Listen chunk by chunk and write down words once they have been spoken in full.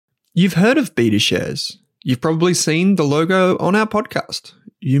You've heard of BetaShares. You've probably seen the logo on our podcast.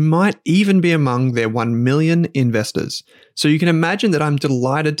 You might even be among their 1 million investors. So you can imagine that I'm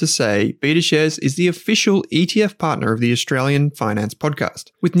delighted to say BetaShares is the official ETF partner of the Australian Finance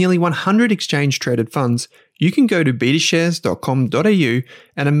Podcast. With nearly 100 exchange-traded funds, you can go to betashares.com.au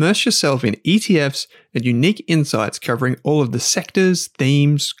and immerse yourself in ETFs and unique insights covering all of the sectors,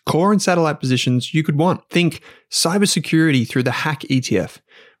 themes, core and satellite positions you could want. Think cybersecurity through the Hack ETF,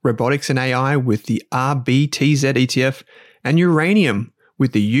 robotics and AI with the RBTZ ETF, and uranium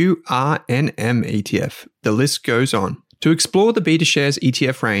with the URNM ETF. The list goes on. To explore the BetaShares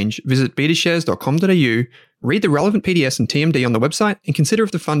ETF range, visit betashares.com.au, read the relevant PDS and TMD on the website, and consider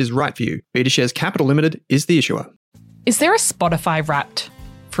if the fund is right for you. BetaShares Capital Limited is the issuer. Is there a Spotify Wrapped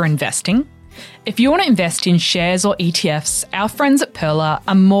for investing? If you want to invest in shares or ETFs, our friends at Pearler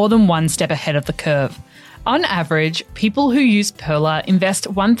are more than one step ahead of the curve. On average, people who use Pearler invest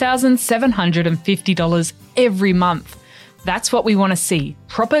 $1,750 every month. That's what we want to see,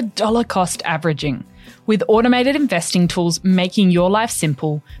 proper dollar cost averaging. With automated investing tools making your life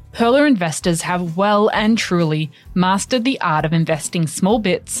simple, Pearler investors have well and truly mastered the art of investing small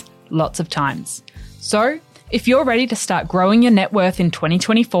bits, lots of times. So, if you're ready to start growing your net worth in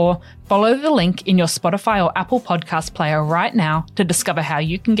 2024, follow the link in your Spotify or Apple podcast player right now to discover how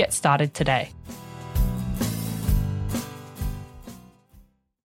you can get started today.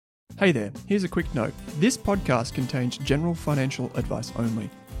 Hey there, here's a quick note. This podcast contains general financial advice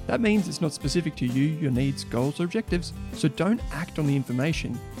only. That means it's not specific to you, your needs, goals, or objectives, so don't act on the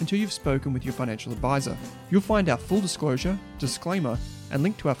information until you've spoken with your financial advisor. You'll find our full disclosure, disclaimer, and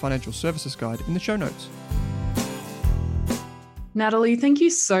link to our financial services guide in the show notes. Natalie, thank you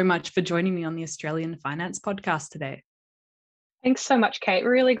so much for joining me on the Australian Finance Podcast today. Thanks so much, Kate.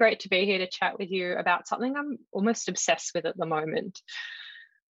 Really great to be here to chat with you about something I'm almost obsessed with at the moment.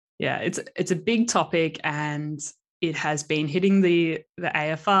 Yeah, it's a big topic and it has been hitting the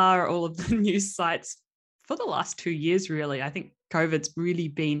AFR, all of the news sites for the last 2 years, really. I think COVID's really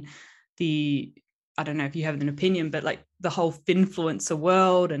been I don't know if you have an opinion, but like the whole finfluencer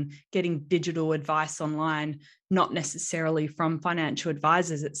world and getting digital advice online, not necessarily from financial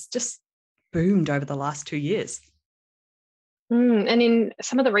advisors. It's just boomed over the last 2 years. And in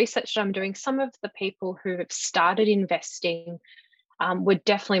some of the research that I'm doing, some of the people who have started investing were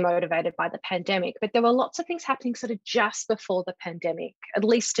definitely motivated by the pandemic, but there were lots of things happening sort of just before the pandemic, at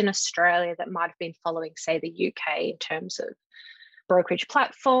least in Australia, that might have been following, say, the UK in terms of brokerage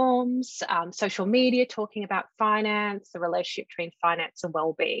platforms, social media talking about finance, the relationship between finance and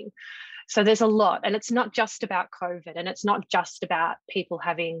well-being. So there's a lot, and it's not just about COVID, and it's not just about people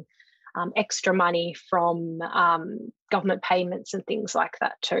having extra money from government payments and things like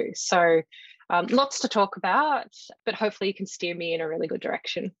that too. So lots to talk about, but hopefully you can steer me in a really good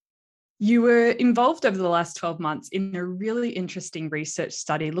direction. You were involved over the last 12 months in a really interesting research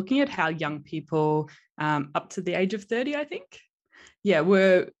study looking at how young people up to the age of 30, I think,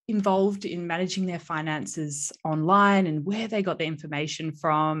 were involved in managing their finances online and where they got the information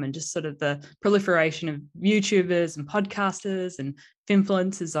from, and just sort of the proliferation of YouTubers and podcasters and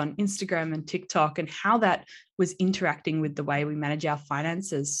influencers on Instagram and TikTok, and how that was interacting with the way we manage our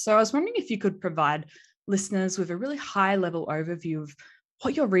finances. So I was wondering if you could provide listeners with a really high-level overview of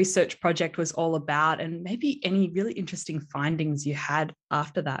what your research project was all about, and maybe any really interesting findings you had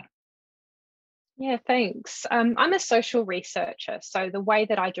after that. Yeah, thanks. I'm a social researcher. So the way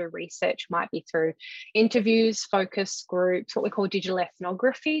that I do research might be through interviews, focus groups, what we call digital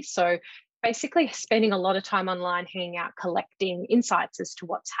ethnography. So basically spending a lot of time online, hanging out, collecting insights as to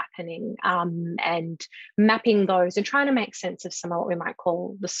what's happening, and mapping those and trying to make sense of some of what we might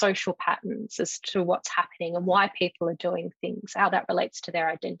call the social patterns as to what's happening and why people are doing things, how that relates to their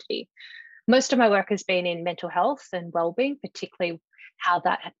identity. Most of my work has been in mental health and well-being, particularly how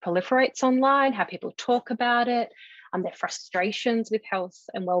that proliferates online, how people talk about it, their frustrations with health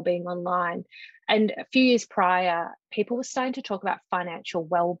and well-being online. And a few years prior, people were starting to talk about financial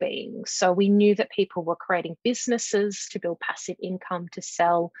well-being. So we knew that people were creating businesses to build passive income, to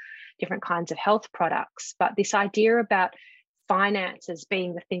sell different kinds of health products. But this idea about finances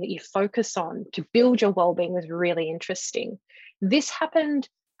being the thing that you focus on to build your well-being was really interesting. This happened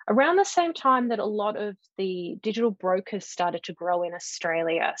around the same time that a lot of the digital brokers started to grow in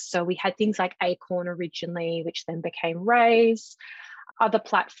Australia. So we had things like Acorn originally, which then became Raise. Other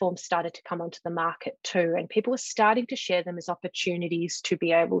platforms started to come onto the market too, and people were starting to share them as opportunities to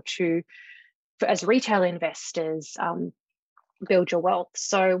be able to, as retail investors, build your wealth.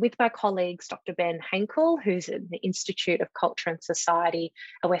 So with my colleagues, Dr. Ben Henkel, who's in the Institute of Culture and Society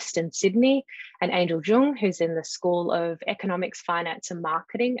at Western Sydney, and Angel Jung, who's in the School of Economics, Finance and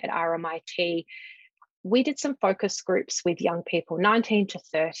Marketing at RMIT, we did some focus groups with young people, 19 to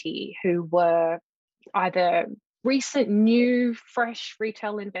 30, who were either recent, new, fresh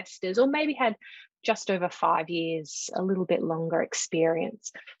retail investors, or maybe had just over 5 years, a little bit longer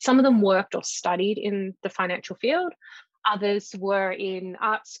experience. Some of them worked or studied in the financial field. Others were in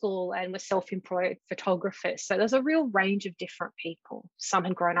art school and were self-employed photographers. So there's a real range of different people. Some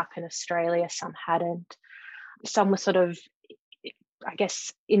had grown up in Australia, some hadn't. Some were sort of, I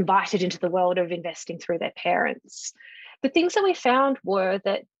guess, invited into the world of investing through their parents. The things that we found were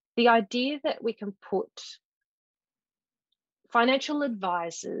that the idea that we can put financial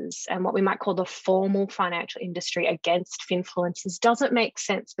advisors and what we might call the formal financial industry against finfluencers doesn't make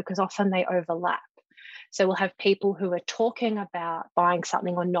sense, because often they overlap. So we'll have people who are talking about buying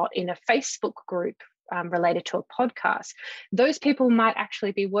something or not in a Facebook group related to a podcast. Those people might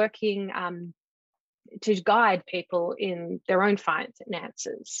actually be working to guide people in their own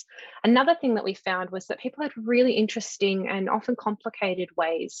finances. Another thing that we found was that people had really interesting and often complicated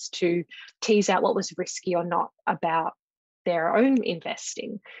ways to tease out what was risky or not about their own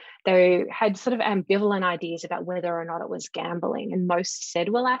investing. They had sort of ambivalent ideas about whether or not it was gambling. And most said,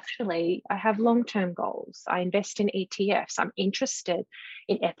 well, actually, I have long-term goals. I invest in ETFs. I'm interested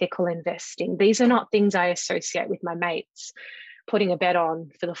in ethical investing. These are not things I associate with my mates putting a bet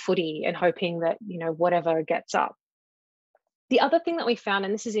on for the footy and hoping that, whatever gets up. The other thing that we found,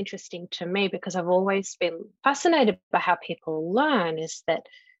 and this is interesting to me because I've always been fascinated by how people learn, is that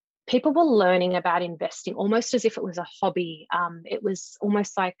people were learning about investing almost as if it was a hobby. It was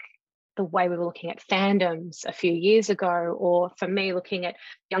almost like the way we were looking at fandoms a few years ago, or for me, looking at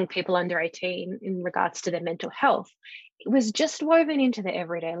young people under 18 in regards to their mental health. It was just woven into their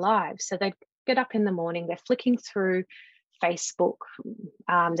everyday lives. So they'd get up in the morning, they're flicking through Facebook,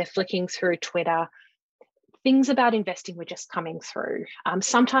 they're flicking through Twitter. Things about investing were just coming through.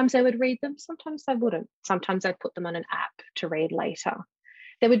 Sometimes they would read them, sometimes they wouldn't. Sometimes they'd put them on an app to read later.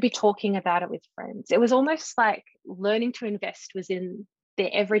 They would be talking about it with friends. It was almost like learning to invest was in their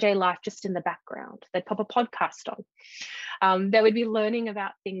everyday life, just in the background. They'd pop a podcast on. They would be learning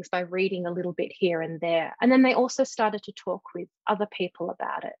about things by reading a little bit here and there. And then they also started to talk with other people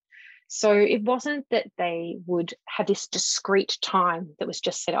about it. So it wasn't that they would have this discrete time that was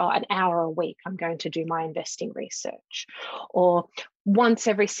just said, an hour a week, I'm going to do my investing research. Or once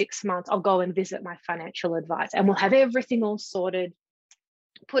every 6 months, I'll go and visit my financial advisor and we'll have everything all sorted,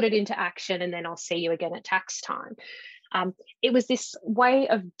 put it into action, and then I'll see you again at tax time. It was this way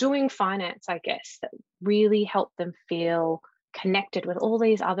of doing finance, I guess, that really helped them feel connected with all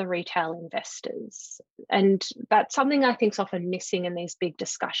these other retail investors. And that's something I think is often missing in these big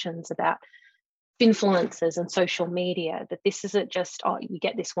discussions about influencers and social media, that this isn't just, you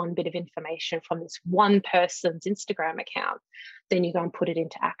get this one bit of information from this one person's Instagram account, then you go and put it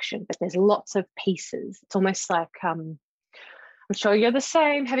into action. But there's lots of pieces. It's almost like, I'm sure you're the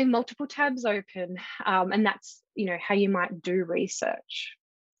same, having multiple tabs open. And that's, how you might do research.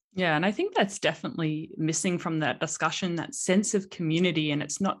 Yeah, and I think that's definitely missing from that discussion, that sense of community. And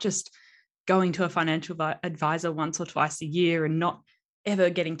it's not just going to a financial advisor once or twice a year and not ever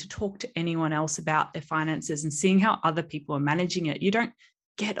getting to talk to anyone else about their finances and seeing how other people are managing it. You don't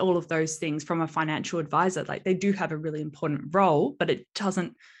get all of those things from a financial advisor. Like, they do have a really important role, but it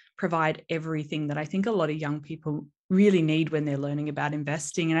doesn't provide everything that I think a lot of young people really need when they're learning about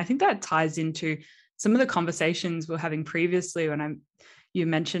investing. And I think that ties into some of the conversations we were having previously when you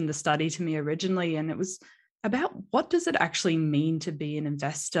mentioned the study to me originally, and it was about what does it actually mean to be an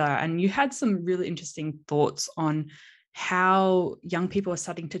investor? And you had some really interesting thoughts on how young people are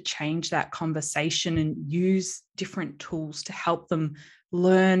starting to change that conversation and use different tools to help them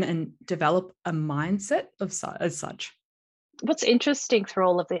learn and develop a mindset as such. What's interesting through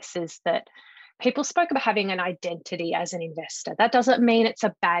all of this is that people spoke about having an identity as an investor. That doesn't mean it's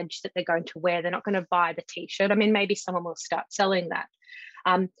a badge that they're going to wear. They're not going to buy the t-shirt. I mean, maybe someone will start selling that.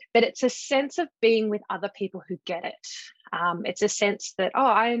 But it's a sense of being with other people who get it. It's a sense that,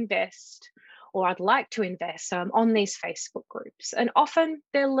 I invest, or I'd like to invest on these Facebook groups. And often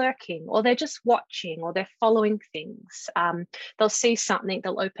they're lurking, or they're just watching, or they're following things. They'll see something,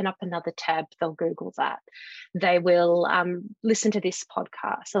 they'll open up another tab, they'll Google that. They will listen to this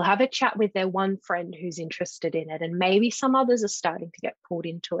podcast. They'll have a chat with their one friend who's interested in it. And maybe some others are starting to get pulled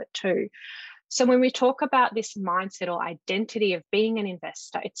into it too. So when we talk about this mindset or identity of being an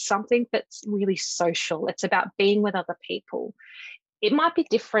investor, it's something that's really social. It's about being with other people. It might be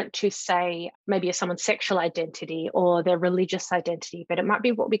different to, say, maybe someone's sexual identity or their religious identity, but it might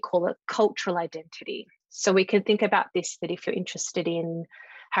be what we call a cultural identity. So we can think about this, that if you're interested in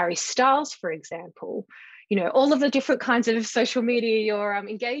Harry Styles, for example, all of the different kinds of social media you're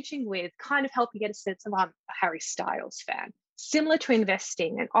engaging with kind of help you get a sense of, I'm a Harry Styles fan. Similar to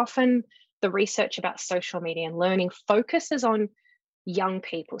investing, and often the research about social media and learning focuses on young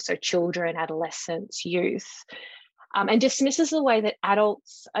people, so children, adolescents, youth, and dismisses the way that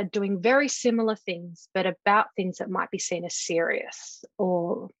adults are doing very similar things, but about things that might be seen as serious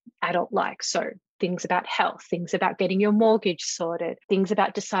or adult-like. So things about health, things about getting your mortgage sorted, things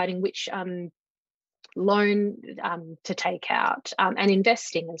about deciding which loan to take out, and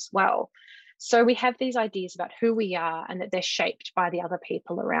investing as well. So we have these ideas about who we are and that they're shaped by the other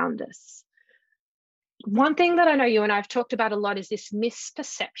people around us. One thing that I know you and I have talked about a lot is this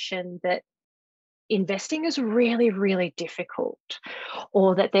misperception that investing is really, really difficult,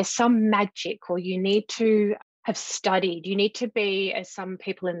 or that there's some magic, or you need to have studied. You need to be, as some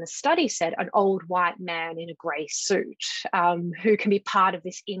people in the study said, an old white man in a grey suit who can be part of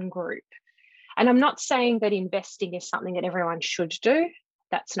this in-group. And I'm not saying that investing is something that everyone should do.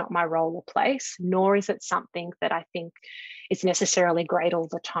 That's not my role or place, nor is it something that I think is necessarily great all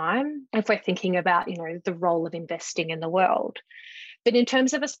the time if we're thinking about, the role of investing in the world. But in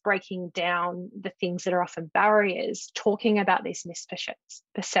terms of us breaking down the things that are often barriers, talking about these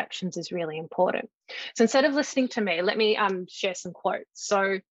misperceptions is really important. So instead of listening to me, let me share some quotes.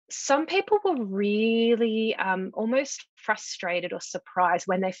 So some people were really almost frustrated or surprised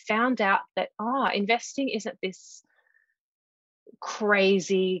when they found out that, investing isn't this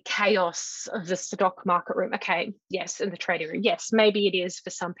crazy chaos of the stock market room. Okay, yes, in the trading room. Yes, maybe it is for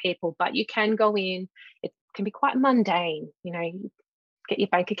some people, but you can go in. It can be quite mundane, you get your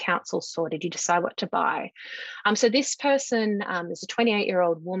bank accounts all sorted, you decide what to buy. So this person is a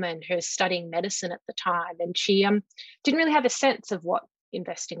 28-year-old woman who was studying medicine at the time, and she didn't really have a sense of what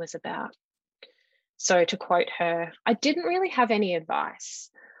investing was about. So to quote her, "I didn't really have any advice.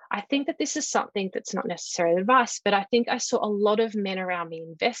 I think that this is something that's not necessarily advice, but I think I saw a lot of men around me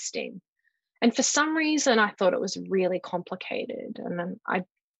investing. And for some reason, I thought it was really complicated. And then I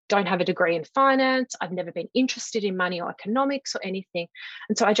don't have a degree in finance. I've never been interested in money or economics or anything.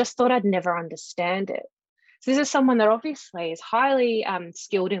 And so I just thought I'd never understand it." So this is someone that obviously is highly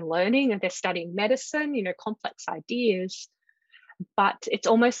skilled in learning, and they're studying medicine, complex ideas. But it's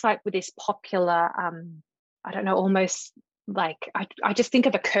almost like with this popular, almost like I just think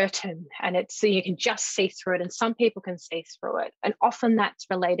of a curtain, and it's so you can just see through it, and some people can see through it. And often that's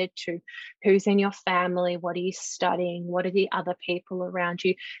related to who's in your family, what are you studying, what are the other people around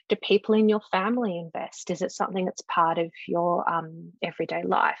you? Do people in your family invest? Is it something that's part of your everyday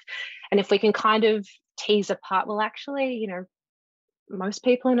life? And if we can kind of tease apart, well, actually, most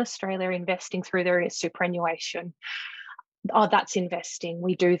people in Australia are investing through their superannuation. That's investing.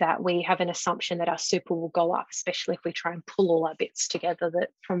 We do that. We have an assumption that our super will go up, especially if we try and pull all our bits together that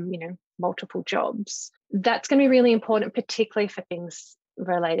from, multiple jobs. That's going to be really important, particularly for things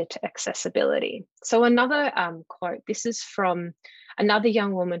related to accessibility. So another quote, this is from another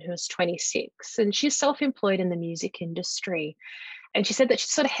young woman who was 26, and she's self-employed in the music industry. And she said that she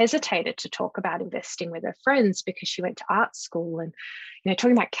sort of hesitated to talk about investing with her friends because she went to art school, and,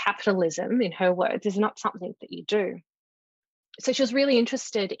 talking about capitalism, in her words, is not something that you do. So she was really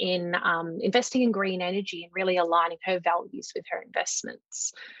interested in investing in green energy and really aligning her values with her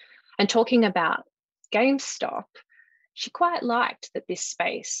investments. And talking about GameStop, she quite liked that this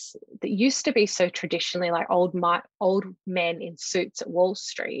space that used to be so traditionally like old men in suits at Wall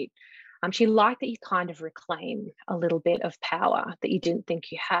Street, she liked that you kind of reclaim a little bit of power that you didn't think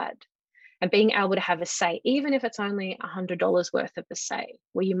you had. And being able to have a say, even if it's only $100 worth of a say,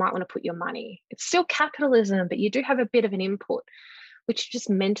 where you might want to put your money. It's still capitalism, but you do have a bit of an input, which just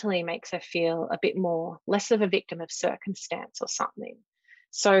mentally makes her feel a bit more, less of a victim of circumstance or something.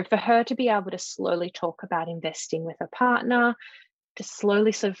 So for her to be able to slowly talk about investing with a partner, to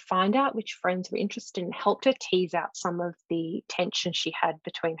slowly sort of find out which friends were interested and helped her tease out some of the tension she had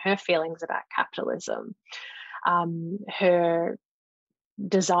between her feelings about capitalism, her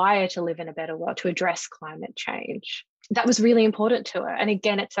desire to live in a better world, to address climate change. That was really important to her. And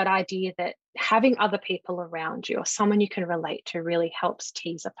again, it's that idea that having other people around you or someone you can relate to really helps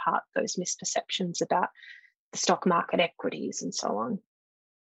tease apart those misperceptions about the stock market, equities, and so on.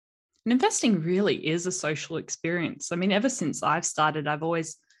 And investing really is a social experience. I mean, ever since I've started,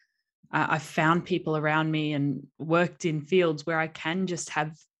 I've found people around me and worked in fields where I can just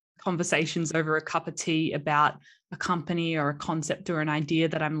have conversations over a cup of tea about a company or a concept or an idea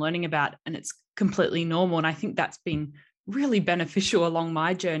that I'm learning about, and it's completely normal. And I think that's been really beneficial along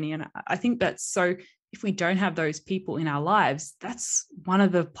my journey. And I think that's so, if we don't have those people in our lives, that's one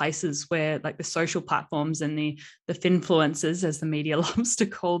of the places where like the social platforms and the finfluencers, as the media loves to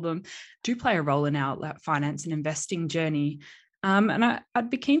call them, do play a role in our finance and investing journey. And I'd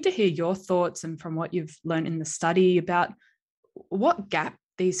be keen to hear your thoughts, and from what you've learned in the study, about what gap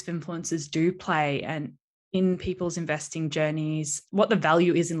these influencers do play and in people's investing journeys, what the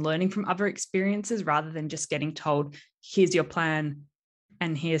value is in learning from other experiences rather than just getting told, here's your plan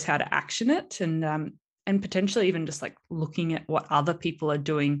and here's how to action it. And potentially even just like looking at what other people are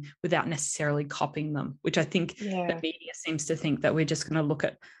doing without necessarily copying them, which I think the media seems to think that we're just going to look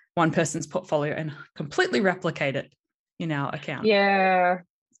at one person's portfolio and completely replicate it in our account. Yeah.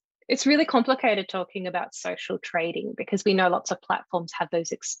 It's really complicated talking about social trading because we know lots of platforms have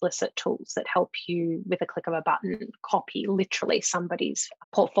those explicit tools that help you, with a click of a button, copy literally somebody's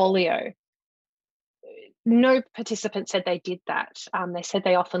portfolio. No participant said they did that. They said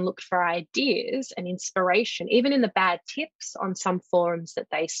they often looked for ideas and inspiration. Even in the bad tips on some forums that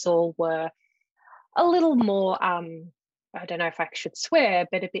they saw were a little more, I don't know if I should swear,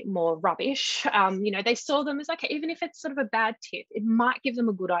 but a bit more rubbish. They saw them as, okay, even if it's sort of a bad tip, it might give them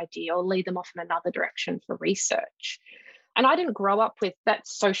a good idea or lead them off in another direction for research. And I didn't grow up with that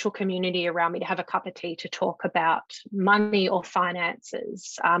social community around me to have a cup of tea to talk about money or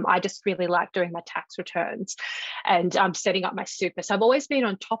finances. I just really like doing my tax returns and setting up my super. So I've always been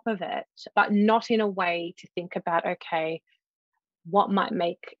on top of it, but not in a way to think about, okay, what might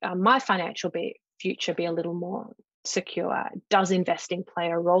make my financial future be a little more secure? Does investing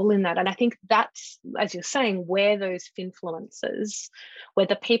play a role in that? And I think that's, as you're saying, where those influencers, where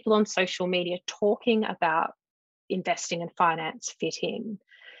the people on social media talking about investing and finance fit in.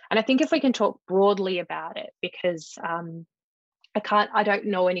 And I think if we can talk broadly about it, because I don't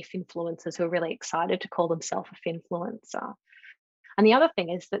know any influencers who are really excited to call themselves a finfluencer. And the other thing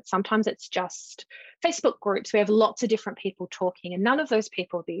is that sometimes it's just Facebook groups. We have lots of different people talking, and none of those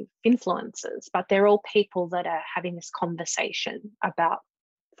people are the influencers, but they're all people that are having this conversation about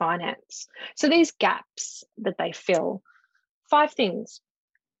finance. So these gaps that they fill, 5 things.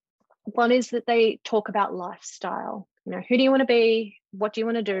 One is that they talk about lifestyle. Who do you want to be? What do you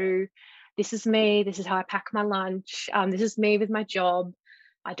want to do? This is me. This is how I pack my lunch. This is me with my job.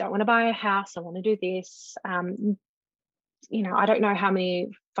 I don't want to buy a house. I want to do this. I don't know how many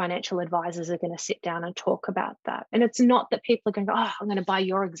financial advisors are going to sit down and talk about that. And it's not that people are going to go, oh, I'm going to buy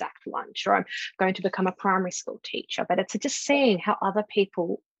your exact lunch, or I'm going to become a primary school teacher. But it's just seeing how other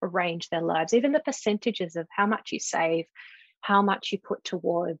people arrange their lives, even the percentages of how much you save, how much you put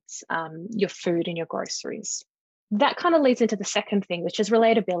towards your food and your groceries. That kind of leads into the second thing, which is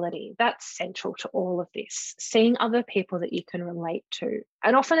relatability. That's central to all of this, seeing other people that you can relate to.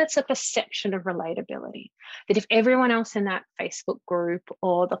 And often it's a perception of relatability, that if everyone else in that Facebook group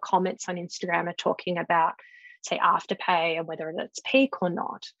or the comments on Instagram are talking about, say, Afterpay and whether it's peak or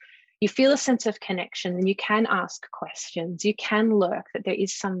not, you feel a sense of connection and you can ask questions, you can lurk that there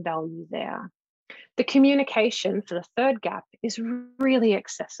is some value there. The communication for the third gap is really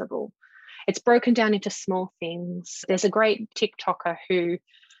accessible. It's broken down into small things. There's a great TikToker who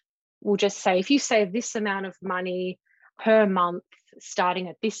will just say, if you save this amount of money per month, starting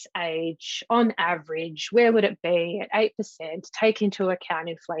at this age, on average, where would it be at 8%? Take into account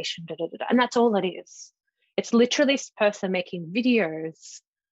inflation, and that's all it is. It's literally this person making videos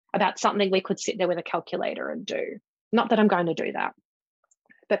about something we could sit there with a calculator and do. Not that I'm going to do that.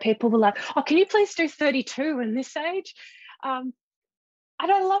 But people were like, oh, can you please do 32 in this age?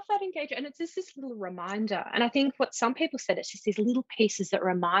 And I love that engagement. And it's just this little reminder. And I think what some people said, it's just these little pieces that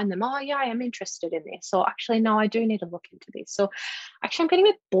remind them, oh, yeah, I am interested in this. Or actually, no, I do need to look into this. Or actually, I'm getting a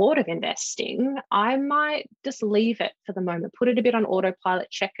bit bored of investing. I might just leave it for the moment, put it a bit on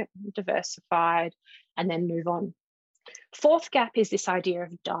autopilot, check it diversified, and then move on. Fourth gap is this idea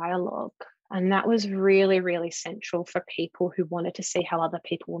of dialogue. And that was really, really central for people who wanted to see how other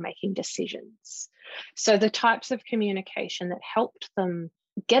people were making decisions. So the types of communication that helped them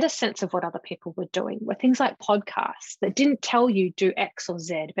get a sense of what other people were doing were things like podcasts that didn't tell you do X or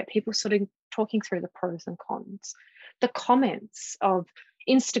Z, but people sort of talking through the pros and cons. The comments of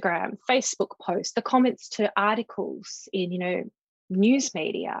Instagram, Facebook posts, the comments to articles in, news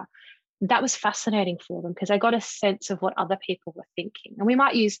media. That was fascinating for them because I got a sense of what other people were thinking. And we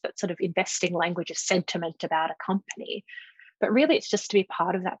might use that sort of investing language of sentiment about a company, but really it's just to be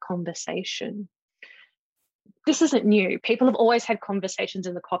part of that conversation. This isn't new. People have always had conversations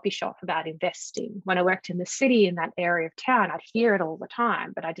in the coffee shop about investing. When I worked in the city in that area of town, I'd hear it all the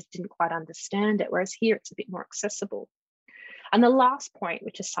time, but I just didn't quite understand it. Whereas here it's a bit more accessible. And the last point,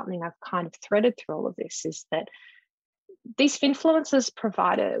 which is something I've kind of threaded through all of this, is that these finfluencers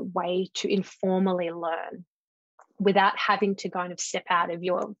provide a way to informally learn without having to kind of step out of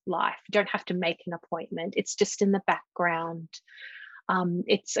your life. You don't have to make an appointment. It's just in the background.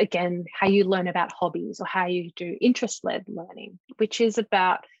 It's, again, how you learn about hobbies or how you do interest-led learning, which is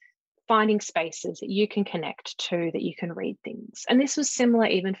about finding spaces that you can connect to, that you can read things. And this was similar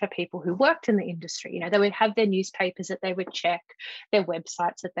even for people who worked in the industry. They would have their newspapers that they would check, their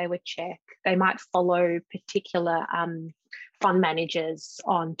websites that they would check. They might follow particular fund managers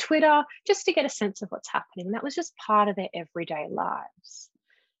on Twitter just to get a sense of what's happening. That was just part of their everyday lives.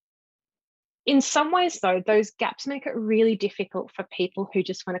 In some ways, though, those gaps make it really difficult for people who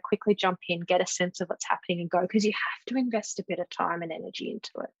just want to quickly jump in, get a sense of what's happening and go, because you have to invest a bit of time and energy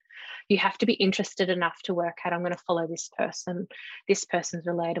into it. You have to be interested enough to work out, I'm going to follow this person. This person's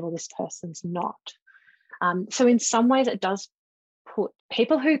relatable, this person's not. So in some ways, it does put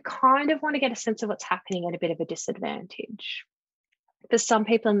people who kind of want to get a sense of what's happening at a bit of a disadvantage. For some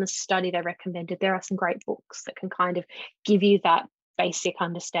people in the study, they recommended there are some great books that can kind of give you that basic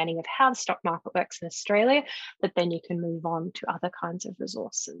understanding of how the stock market works in Australia, but then you can move on to other kinds of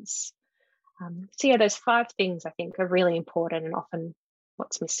resources. So yeah, those 5 things I think are really important and often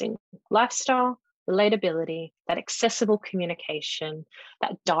what's missing: lifestyle, relatability, that accessible communication,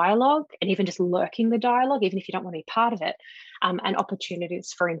 that dialogue, and even just lurking the dialogue, even if you don't want to be part of it, and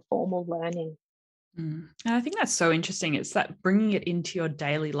opportunities for informal learning. And I think that's so interesting. It's that bringing it into your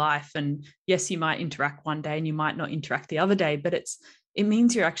daily life. And yes, you might interact one day and you might not interact the other day, but it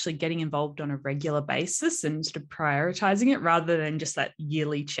means you're actually getting involved on a regular basis and sort of prioritizing it rather than just that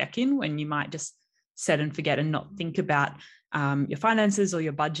yearly check-in when you might just set and forget and not think about your finances or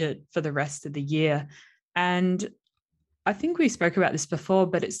your budget for the rest of the year. And I think we spoke about this before,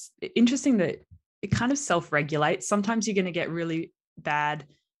 but it's interesting that it kind of self-regulates. Sometimes you're going to get really bad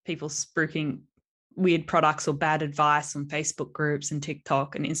people spruiking weird products or bad advice on Facebook groups and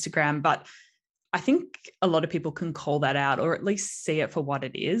TikTok and Instagram. But I think a lot of people can call that out or at least see it for what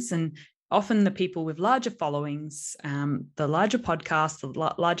it is. And often the people with larger followings, the larger podcasts, the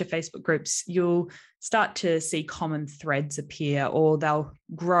larger Facebook groups, you'll start to see common threads appear, or they'll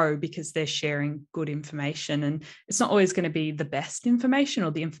grow because they're sharing good information. And it's not always going to be the best information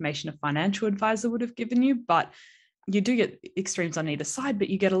or the information a financial advisor would have given you, but you do get extremes on either side, but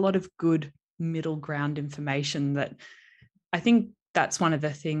you get a lot of good middle ground information that I think that's one of the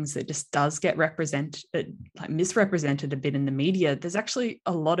things that just does get misrepresented a bit in the media. There's actually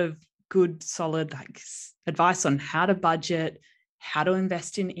a lot of good, solid advice on how to budget, how to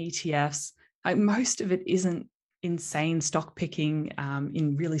invest in ETFs. Most of it isn't insane stock picking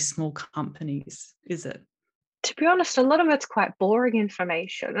in really small companies, is it? To be honest, a lot of it's quite boring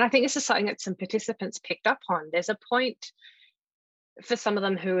information. And I think this is something that some participants picked up on. There's a point for some of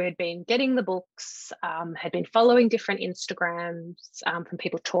them who had been getting the books, had been following different Instagrams from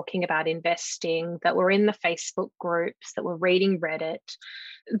people talking about investing, that were in the Facebook groups, that were reading Reddit,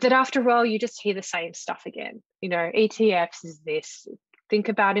 that after a while you just hear the same stuff again. ETFs is this, think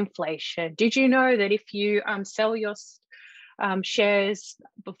about inflation. Did you know that if you sell your shares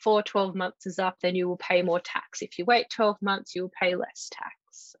before 12 months is up, then you will pay more tax. If you wait 12 months, you will pay less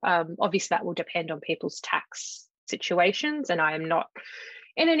tax. Obviously, that will depend on people's tax situations, and I am not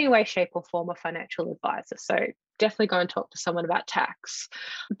in any way, shape, or form a financial advisor, so definitely go and talk to someone about tax.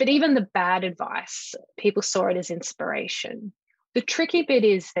 But even the bad advice, people saw it as inspiration. The tricky bit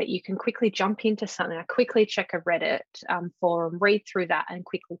is that you can quickly jump into something. I quickly check a Reddit forum, read through that, and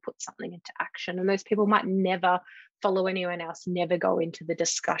quickly put something into action. And those people might never follow anyone else, never go into the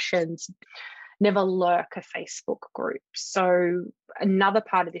discussions, never lurk a Facebook group. So another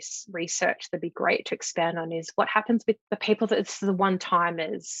part of this research that'd be great to expand on is what happens with the people that's the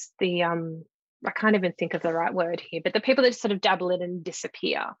one-timers, I can't even think of the right word here, but the people that sort of dabble in and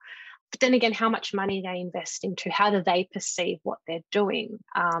disappear. But then again, how much money they invest into, how do they perceive what they're doing?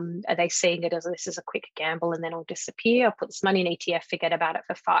 Are they seeing it as this is a quick gamble and then I'll disappear? I'll put this money in ETF, forget about it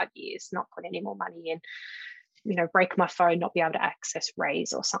for 5 years, not put any more money in, break my phone, not be able to access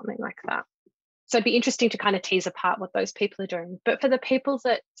Raise or something like that. So it'd be interesting to kind of tease apart what those people are doing. But for the people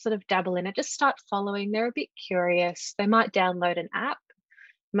that sort of dabble in it, just start following. They're a bit curious. They might download an app.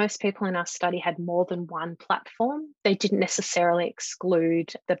 Most people in our study had more than one platform. They didn't necessarily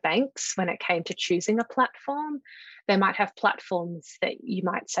exclude the banks when it came to choosing a platform. They might have platforms that you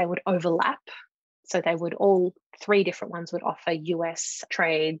might say would overlap. So they would all 3 different ones would offer US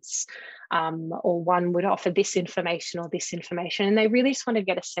trades, or one would offer this information or this information. And they really just want to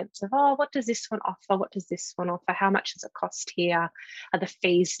get a sense of, what does this one offer? What does this one offer? How much does it cost here? Are the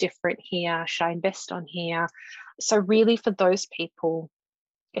fees different here? Should I invest on here? So really for those people,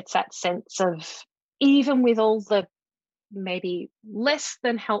 it's that sense of, even with all the maybe less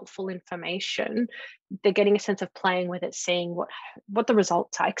than helpful information, they're getting a sense of playing with it, seeing what the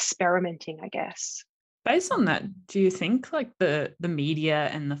results are, experimenting, I guess. Based on that, do you think like the media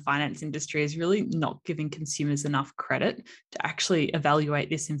and the finance industry is really not giving consumers enough credit to actually evaluate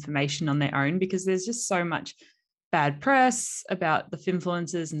this information on their own? Because there's just so much bad press about the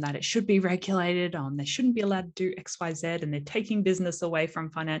finfluencers and that it should be regulated on, they shouldn't be allowed to do X, Y, Z, and they're taking business away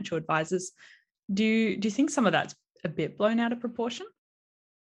from financial advisors. Do you think some of that's a bit blown out of proportion?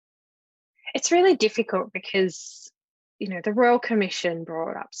 It's really difficult because the Royal Commission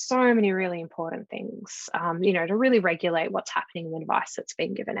brought up so many really important things, to really regulate what's happening in the advice that's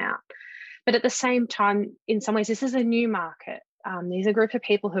being given out. But at the same time, in some ways, this is a new market. These are a group of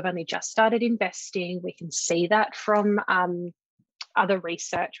people who've only just started investing. We can see that from other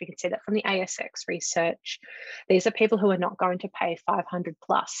research. We can see that from the ASX research. These are people who are not going to pay $500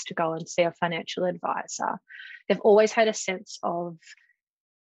 plus to go and see a financial advisor. They've always had a sense of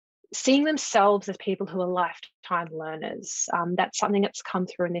seeing themselves as people who are lifetime learners. That's something that's come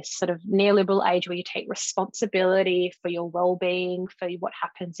through in this sort of neoliberal age where you take responsibility for your well-being, for what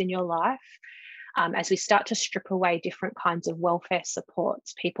happens in your life. As we start to strip away different kinds of welfare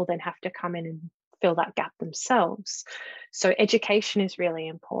supports, people then have to come in and fill that gap themselves. So education is really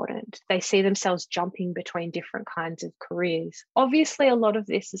important. They see themselves jumping between different kinds of careers. Obviously, a lot of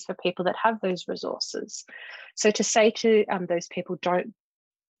this is for people that have those resources. So to say to those people, don't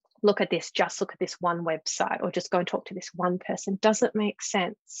look at this, just look at this one website or just go and talk to this one person, doesn't make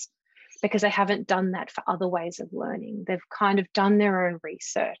sense, because they haven't done that for other ways of learning. They've kind of done their own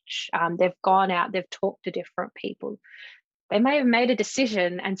research. They've gone out, they've talked to different people. They may have made a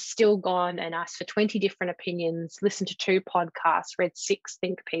decision and still gone and asked for 20 different opinions, listened to 2 podcasts, read 6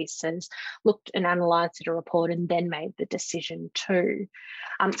 think pieces, looked and analysed a report, and then made the decision too.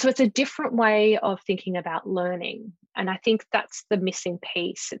 So it's a different way of thinking about learning. And I think that's the missing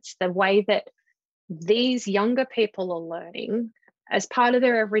piece. It's the way that these younger people are learning as part of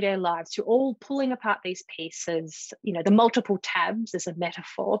their everyday lives, who are all pulling apart these pieces. The multiple tabs is a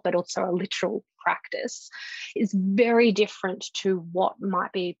metaphor, but also a literal practice, is very different to what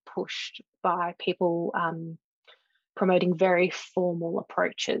might be pushed by people promoting very formal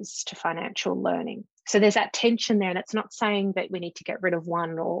approaches to financial learning. So there's that tension there, and it's not saying that we need to get rid of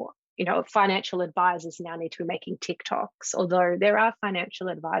one, or financial advisors now need to be making TikToks, although there are financial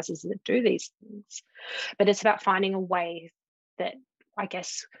advisors that do these things. But it's about finding a way that, I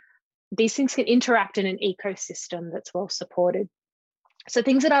guess, these things can interact in an ecosystem that's well supported. So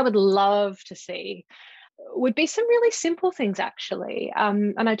things that I would love to see would be some really simple things, actually.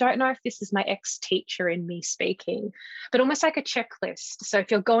 And I don't know if this is my ex-teacher in me speaking, but almost like a checklist. So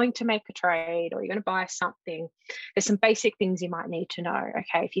if you're going to make a trade or you're going to buy something, there's some basic things you might need to know.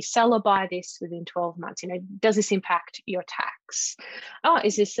 Okay, if you sell or buy this within 12 months, does this impact your tax? Oh,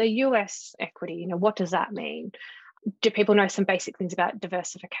 is this a US equity? What does that mean? Do people know some basic things about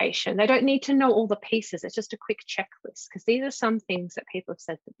diversification? They don't need to know all the pieces. It's just a quick checklist, because these are some things that people have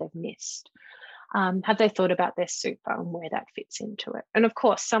said that they've missed. Have they thought about their super and where that fits into it? And of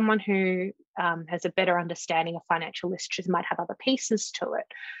course, someone who has a better understanding of financial literature might have other pieces to it.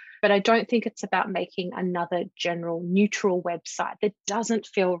 But I don't think it's about making another general neutral website that doesn't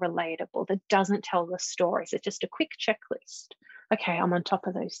feel relatable, that doesn't tell the stories. It's just a quick checklist. Okay, I'm on top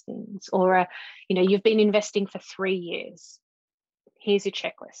of those things. Or, you've been investing for 3 years. Here's your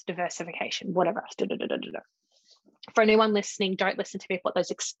checklist, diversification, whatever. For anyone listening, don't listen to me what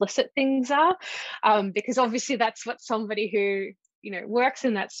those explicit things are, because obviously that's what somebody who works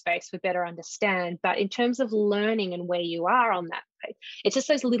in that space would better understand. But in terms of learning and where you are on that page, it's just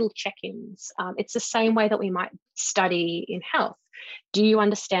those little check-ins. It's the same way that we might study in health. Do you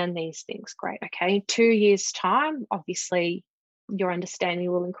understand these things? Great. Okay, 2 years' time, obviously your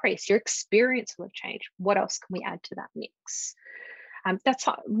understanding will increase. Your experience will have changed. What else can we add to that mix? That's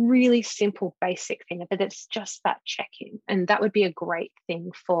a really simple, basic thing, but it's just that check-in. And that would be a great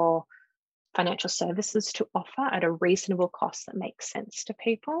thing for financial services to offer at a reasonable cost that makes sense to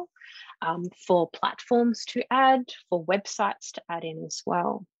people, for platforms to add, for websites to add in as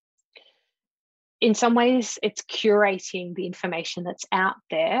well. In some ways, it's curating the information that's out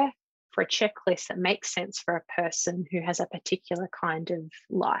there for a checklist that makes sense for a person who has a particular kind of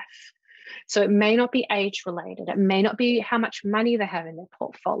life. So it may not be age related. It may not be how much money they have in their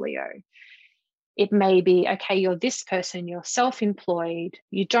portfolio. It may be, okay, you're this person, you're self-employed,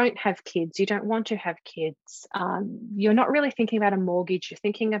 you don't have kids, you don't want to have kids, you're not really thinking about a mortgage, you're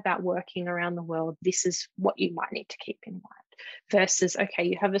thinking about working around the world. This is what you might need to keep in mind. Versus, okay,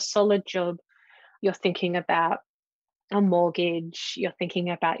 you have a solid job, you're thinking about a mortgage, you're thinking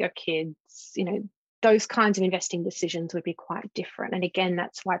about your kids, those kinds of investing decisions would be quite different. And again,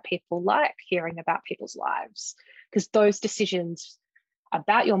 that's why people like hearing about people's lives, because those decisions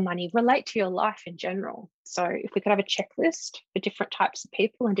about your money relate to your life in general. So if we could have a checklist for different types of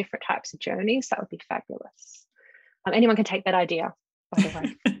people and different types of journeys, that would be fabulous. Anyone can take that idea, by the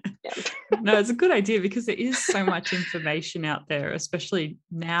way. Yeah. No, it's a good idea because there is so much information out there, especially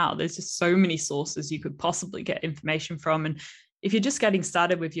now. There's just so many sources you could possibly get information from. And if you're just getting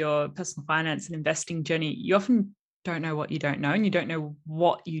started with your personal finance and investing journey, you often don't know what you don't know, and you don't know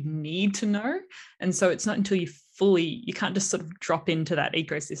what you need to know. And so it's not until you can't just sort of drop into that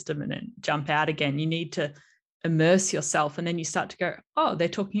ecosystem and then jump out again. You need to immerse yourself, and then you start to go, oh, they're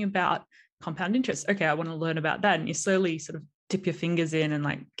talking about compound interest. Okay, I want to learn about that. And you slowly sort of dip your fingers in and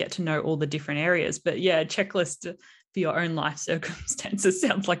like get to know all the different areas. But yeah, a checklist for your own life circumstances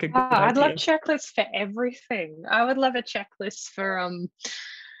sounds like a good idea. I'd love checklists for everything. I would love a checklist for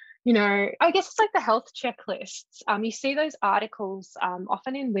I guess it's like the health checklists. You see those articles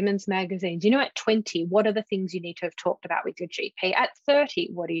often in women's magazines. At 20, what are the things you need to have talked about with your GP? At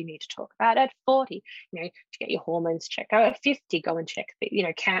 30, what do you need to talk about? At 40, to get your hormones checked out. At 50, go and check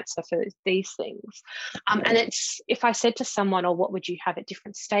cancer for these things. And it's, if I said to someone, or what would you have at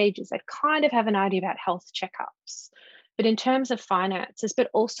different stages, they'd kind of have an idea about health checkups. But in terms of finances, but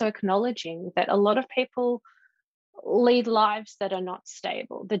also acknowledging that a lot of people lead lives that are not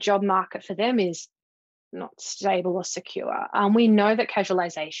stable. The job market for them is not stable or secure. We know that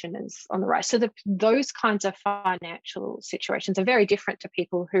casualization is on the rise. So those kinds of financial situations are very different to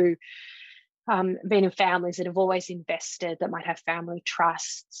people who been in families that have always invested, that might have family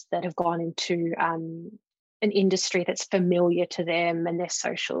trusts, that have gone into an industry that's familiar to them and their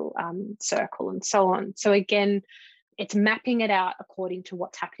social circle and so on. So again, it's mapping it out according to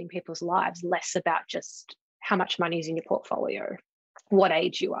what's happening in people's lives, less about just how much money is in your portfolio, what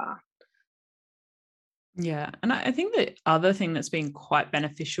age you are. Yeah. And I think the other thing that's been quite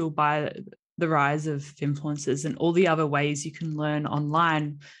beneficial by the rise of influencers and all the other ways you can learn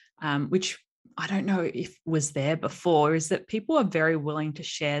online, which I don't know if was there before, is that people are very willing to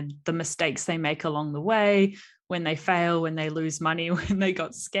share the mistakes they make along the way, when they fail, when they lose money, when they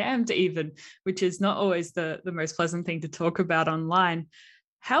got scammed even, which is not always the most pleasant thing to talk about online.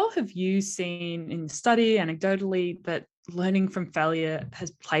 How have you seen in the study, anecdotally, that learning from failure has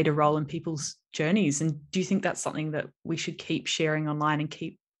played a role in people's journeys? And do you think that's something that we should keep sharing online and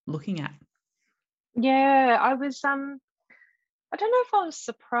keep looking at? Yeah, I was, I don't know if I was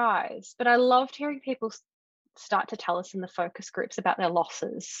surprised, but I loved hearing people start to tell us in the focus groups about their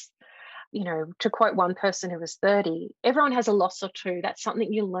losses. To quote one person who was 30, everyone has a loss or two. That's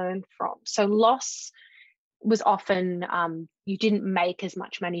something you learn from. So loss was often you didn't make as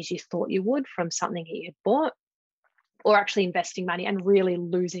much money as you thought you would from something that you had bought, or actually investing money and really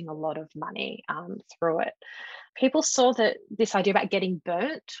losing a lot of money through it. People saw that this idea about getting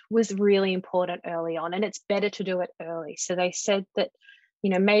burnt was really important early on, and it's better to do it early. So they said that,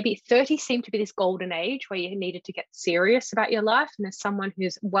 maybe 30 seemed to be this golden age where you needed to get serious about your life. And as someone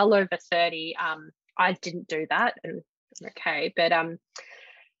who's well over 30, I didn't do that, and okay, but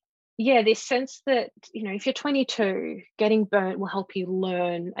yeah, this sense that, if you're 22, getting burnt will help you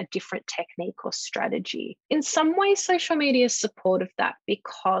learn a different technique or strategy. In some ways, social media is supportive of that,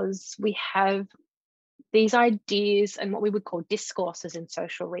 because we have these ideas and what we would call discourses in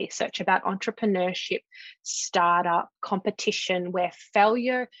social research about entrepreneurship, startup, competition, where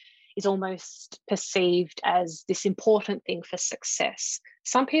failure is almost perceived as this important thing for success.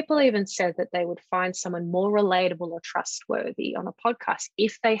 Some people even said that they would find someone more relatable or trustworthy on a podcast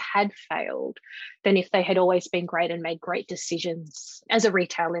if they had failed than if they had always been great and made great decisions as a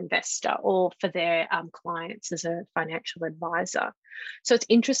retail investor or for their clients as a financial advisor. So it's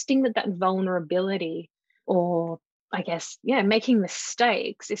interesting that vulnerability, or I guess, making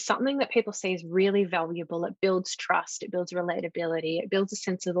mistakes, is something that people see as really valuable. It builds trust, it builds relatability, it builds a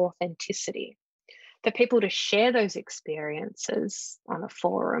sense of authenticity. For people to share those experiences on a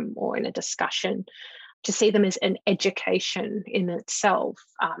forum or in a discussion, to see them as an education in itself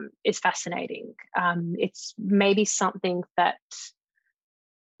is fascinating. It's maybe something that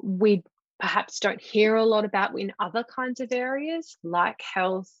we perhaps don't hear a lot about in other kinds of areas like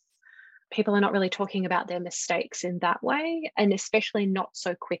health. People are not really talking about their mistakes in that way, and especially not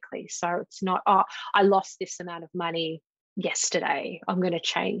so quickly. So it's not, I lost this amount of money yesterday, I'm going to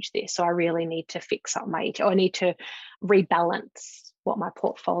change this. So I really need to fix up I need to rebalance what my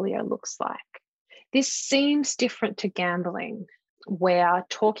portfolio looks like. This seems different to gambling, where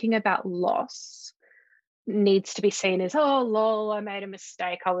talking about loss needs to be seen as, oh, lol, I made a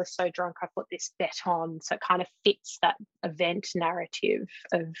mistake. I was so drunk, I put this bet on. So it kind of fits that event narrative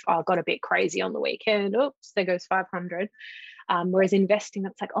of, oh, I got a bit crazy on the weekend. Oops, there goes 500. Whereas investing,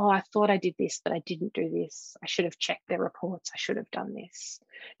 that's like, oh, I thought I did this, but I didn't do this. I should have checked their reports. I should have done this.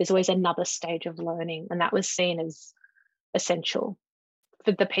 There's always another stage of learning. And that was seen as essential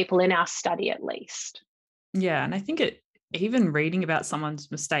for the people in our study, at least. Yeah. And I think even reading about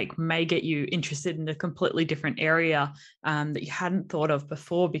someone's mistake may get you interested in a completely different area that you hadn't thought of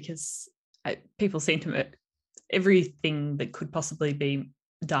before, because people seem to everything that could possibly be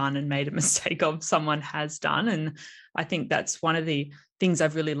done and made a mistake of, someone has done. And I think that's one of the things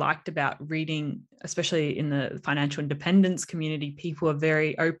I've really liked about reading, especially in the financial independence community. People are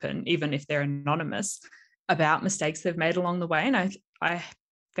very open, even if they're anonymous, about mistakes they've made along the way. And I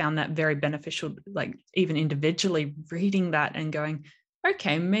found that very beneficial, like even individually reading that and going,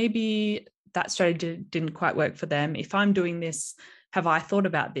 okay, maybe that strategy didn't quite work for them. If I'm doing this, have I thought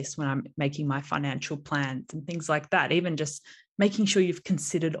about this when I'm making my financial plans and things like that? Even just making sure you've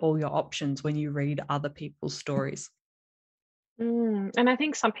considered all your options when you read other people's stories. And I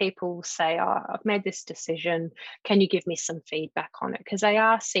think some people say, oh, I've made this decision. Can you give me some feedback on it? Because they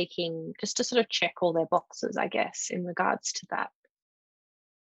are seeking just to sort of check all their boxes, I guess, in regards to that.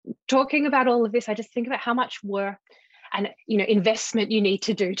 Talking about all of this, I just think about how much work and investment you need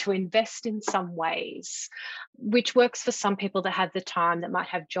to do to invest in some ways, which works for some people that have the time, that might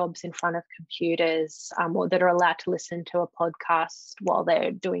have jobs in front of computers, or that are allowed to listen to a podcast while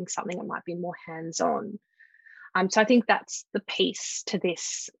they're doing something that might be more hands-on. So I think that's the piece to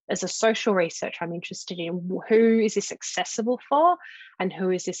this. As a social researcher, I'm interested in who is this accessible for and who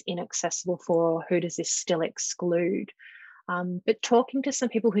is this inaccessible for, or who does this still exclude? But talking to some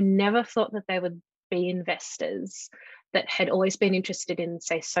people who never thought that they would be investors, that had always been interested in,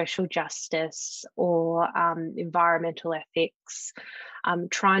 say, social justice or environmental ethics,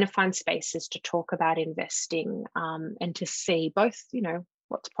 trying to find spaces to talk about investing and to see both,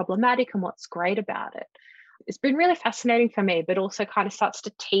 what's problematic and what's great about it. It's been really fascinating for me, but also kind of starts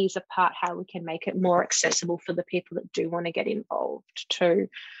to tease apart how we can make it more accessible for the people that do want to get involved too,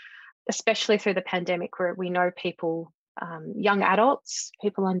 especially through the pandemic, where we know people, young adults,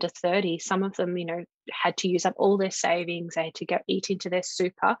 people under 30, some of them, had to use up all their savings. They had to go eat into their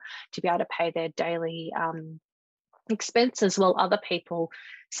super to be able to pay their daily expenses, while other people,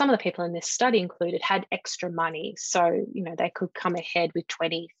 some of the people in this study included, had extra money. So, they could come ahead with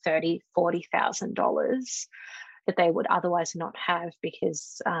 $20,000, $30,000, $40,000 that they would otherwise not have,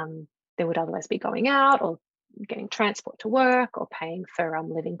 because they would otherwise be going out or getting transport to work or paying for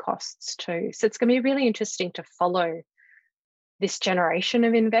living costs too. So it's going to be really interesting to follow this generation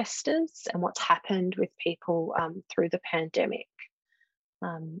of investors and what's happened with people through the pandemic,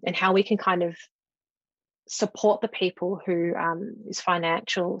 and how we can kind of support the people whose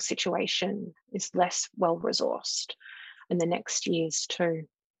financial situation is less well-resourced in the next years too.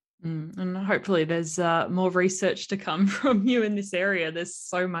 And hopefully there's more research to come from you in this area. There's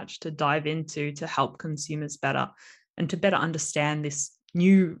so much to dive into to help consumers better and to better understand this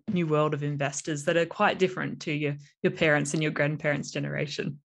new world of investors that are quite different to your parents and your grandparents'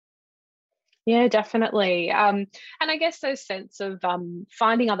 generation. Yeah, definitely. And I guess those sense of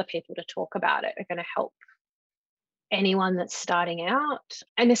finding other people to talk about it are going to help anyone that's starting out,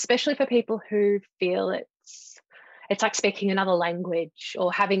 and especially for people who feel it's like speaking another language,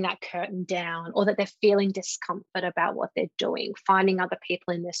 or having that curtain down, or that they're feeling discomfort about what they're doing, finding other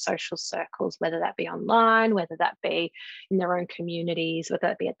people in their social circles, whether that be online, whether that be in their own communities, whether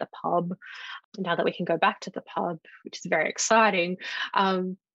that be at the pub. Now that we can go back to the pub, which is very exciting,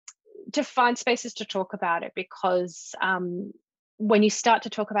 to find spaces to talk about it, because when you start to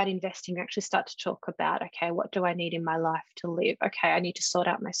talk about investing, you actually start to talk about, okay, what do I need in my life to live? Okay, I need to sort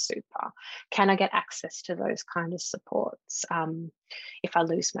out my super. Can I get access to those kind of supports if I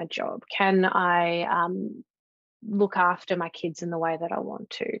lose my job? Can I look after my kids in the way that I want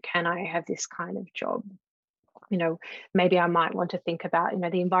to? Can I have this kind of job? Maybe I might want to think about,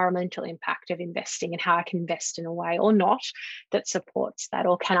 the environmental impact of investing and how I can invest in a way or not that supports that.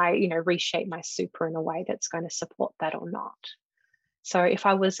 Or can I, reshape my super in a way that's going to support that or not? So if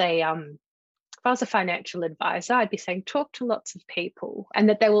I was a financial advisor, I'd be saying talk to lots of people, and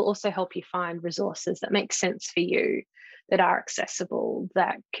that they will also help you find resources that make sense for you, that are accessible,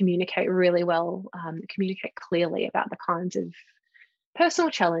 that communicate really well, communicate clearly about the kinds of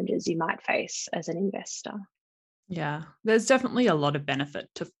personal challenges you might face as an investor. Yeah, there's definitely a lot of benefit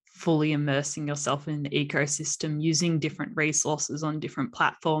to fully immersing yourself in the ecosystem, using different resources on different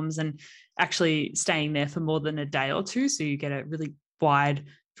platforms, and actually staying there for more than a day or two, so you get a really wide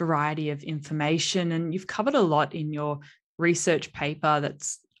variety of information. And you've covered a lot in your research paper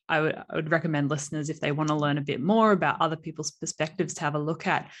I would recommend listeners, if they want to learn a bit more about other people's perspectives, to have a look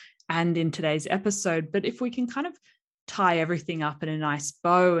at, and in today's episode. But if we can kind of tie everything up in a nice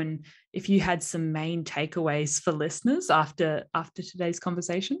bow, and if you had some main takeaways for listeners after today's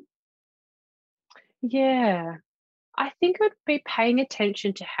conversation. Yeah, I think it would be paying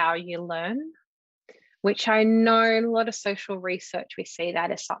attention to how you learn, which I know in a lot of social research, we see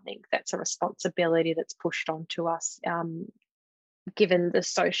that as something that's a responsibility that's pushed onto us, given the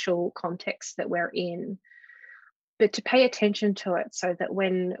social context that we're in. But to pay attention to it so that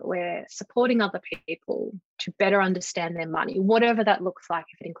when we're supporting other people to better understand their money, whatever that looks like,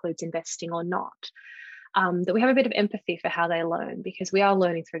 if it includes investing or not, that we have a bit of empathy for how they learn, because we are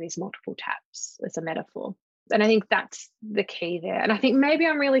learning through these multiple taps as a metaphor. And I think that's the key there. And I think maybe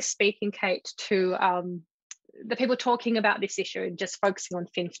I'm really speaking, Kate, to the people talking about this issue and just focusing on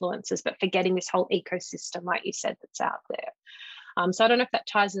finfluencers, but forgetting this whole ecosystem, like you said, that's out there. So I don't know if that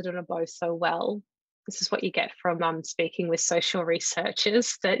ties it in a bow so well. This is what you get from speaking with social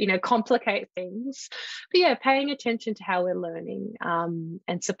researchers that, complicate things. But yeah, paying attention to how we're learning,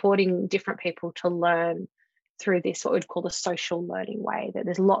 and supporting different people to learn through this, what we'd call the social learning way, that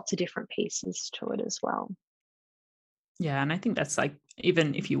there's lots of different pieces to it as well. Yeah, and I think that's like,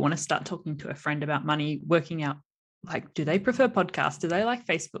 even if you want to start talking to a friend about money, working out, like, do they prefer podcasts? Do they like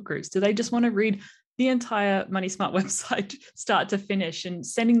Facebook groups? Do they just want to read the entire Money Smart website start to finish, and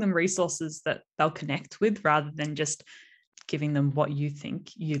sending them resources that they'll connect with, rather than just giving them what you think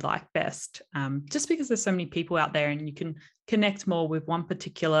you like best. Just because there's so many people out there, and you can connect more with one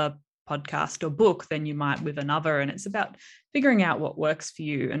particular podcast or book than you might with another. And it's about figuring out what works for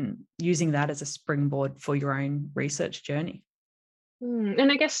you and using that as a springboard for your own research journey.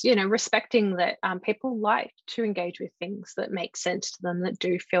 And I guess, respecting that people like to engage with things that make sense to them, that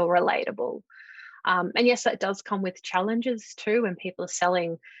do feel relatable. And yes, that does come with challenges too, when people are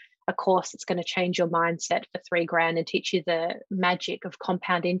selling a course that's going to change your mindset for $3,000 and teach you the magic of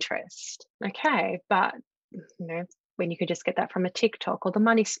compound interest. Okay, but when you could just get that from a TikTok or the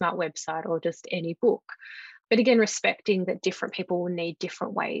Money Smart website or just any book. But again, respecting that different people will need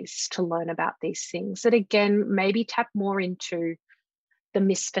different ways to learn about these things. That again, maybe tap more into the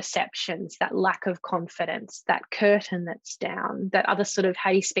misperceptions, that lack of confidence, that curtain that's down, that other sort of, how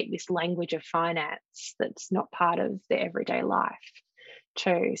do you speak this language of finance that's not part of their everyday life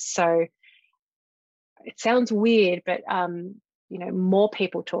too. So it sounds weird, but more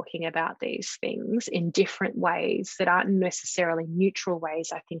people talking about these things in different ways that aren't necessarily neutral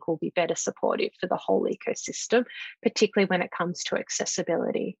ways, I think will be better supportive for the whole ecosystem, particularly when it comes to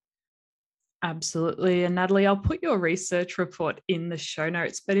accessibility. Absolutely. And Natalie, I'll put your research report in the show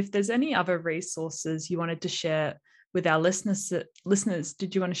notes, but if there's any other resources you wanted to share with our listeners,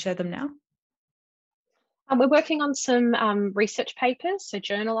 did you want to share them now? We're working on some research papers, so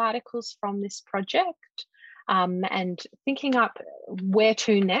journal articles from this project, and thinking up where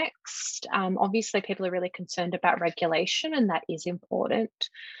to next. Obviously, people are really concerned about regulation, and that is important.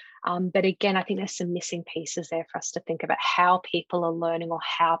 But again, I think there's some missing pieces there for us to think about how people are learning or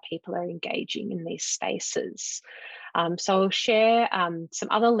how people are engaging in these spaces. So I'll share some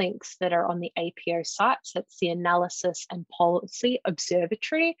other links that are on the APO site. So it's the Analysis and Policy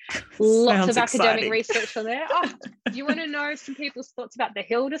Observatory. Lots of academic research on there. Oh, do you want to know some people's thoughts about the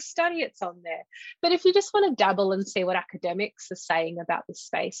Hilda study? It's on there. But if you just want to dabble and see what academics are saying about this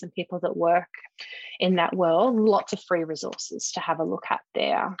space and people that work in that world, lots of free resources to have a look at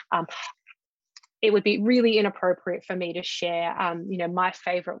there. It would be really inappropriate for me to share, my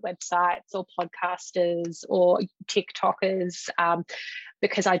favorite websites or podcasters or TikTokers,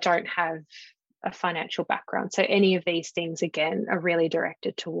 because I don't have a financial background. So any of these things, again, are really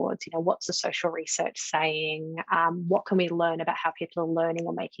directed towards, what's the social research saying? What can we learn about how people are learning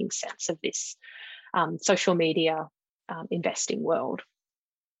or making sense of this social media investing world?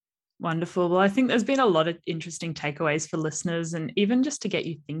 Wonderful. Well, I think there's been a lot of interesting takeaways for listeners, and even just to get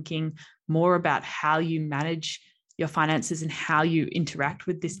you thinking more about how you manage your finances and how you interact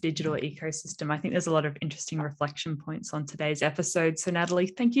with this digital ecosystem. I think there's a lot of interesting reflection points on today's episode. So Natalie,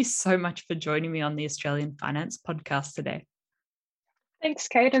 thank you so much for joining me on the Australian Finance Podcast today. Thanks,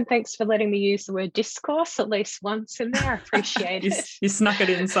 Kate, and thanks for letting me use the word discourse at least once in there. I appreciate it. You snuck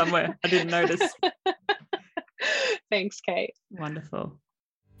it in somewhere. I didn't notice. Thanks, Kate. Wonderful.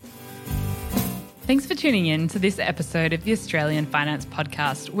 Thanks for tuning in to this episode of the Australian Finance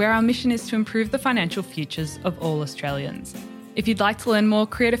Podcast, where our mission is to improve the financial futures of all Australians. If you'd like to learn more,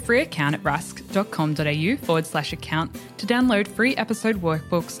 create a free account at rask.com.au/account to download free episode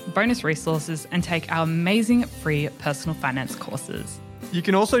workbooks, bonus resources, and take our amazing free personal finance courses. You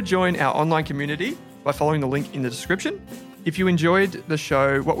can also join our online community by following the link in the description. If you enjoyed the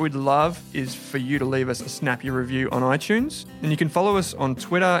show, what we'd love is for you to leave us a snappy review on iTunes. And you can follow us on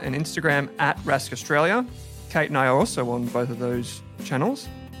Twitter and Instagram at Rask Australia. Kate and I are also on both of those channels.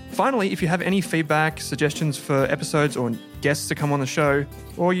 Finally, if you have any feedback, suggestions for episodes or guests to come on the show,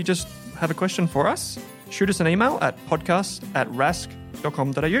 or you just have a question for us, shoot us an email at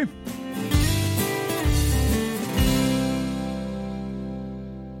podcast@rask.com.au.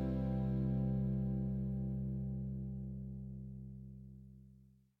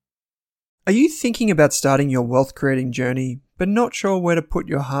 Are you thinking about starting your wealth creating journey, but not sure where to put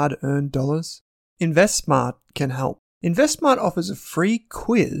your hard-earned dollars? InvestSmart can help. InvestSmart offers a free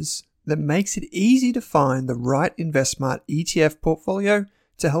quiz that makes it easy to find the right InvestSmart ETF portfolio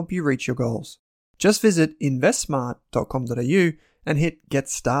to help you reach your goals. Just visit investsmart.com.au and hit Get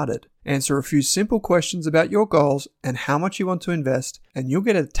Started. Answer a few simple questions about your goals and how much you want to invest, and you'll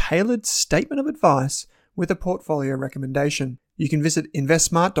get a tailored statement of advice with a portfolio recommendation. You can visit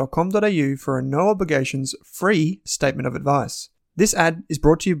investsmart.com.au for a no obligations free statement of advice. This ad is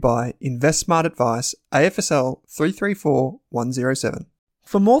brought to you by InvestSmart Advice, AFSL 334107.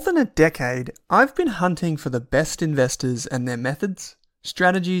 For more than a decade, I've been hunting for the best investors and their methods,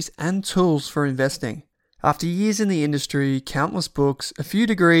 strategies, and tools for investing. After years in the industry, countless books, a few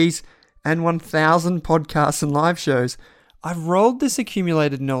degrees, and 1,000 podcasts and live shows, I've rolled this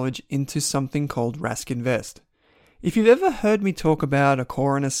accumulated knowledge into something called Rask Invest. If you've ever heard me talk about a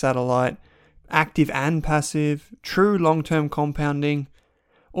core and a satellite, active and passive, true long-term compounding,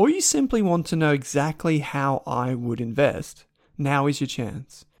 or you simply want to know exactly how I would invest, now is your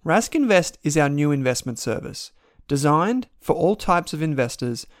chance. Rask Invest is our new investment service, designed for all types of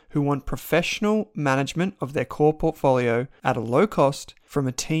investors who want professional management of their core portfolio at a low cost from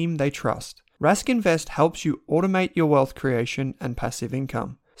a team they trust. Rask Invest helps you automate your wealth creation and passive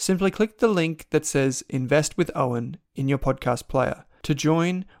income. Simply click the link that says Invest with Owen in your podcast player to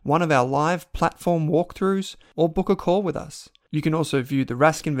join one of our live platform walkthroughs or book a call with us. You can also view the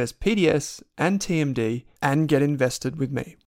Rask Invest PDS and TMD and get invested with me.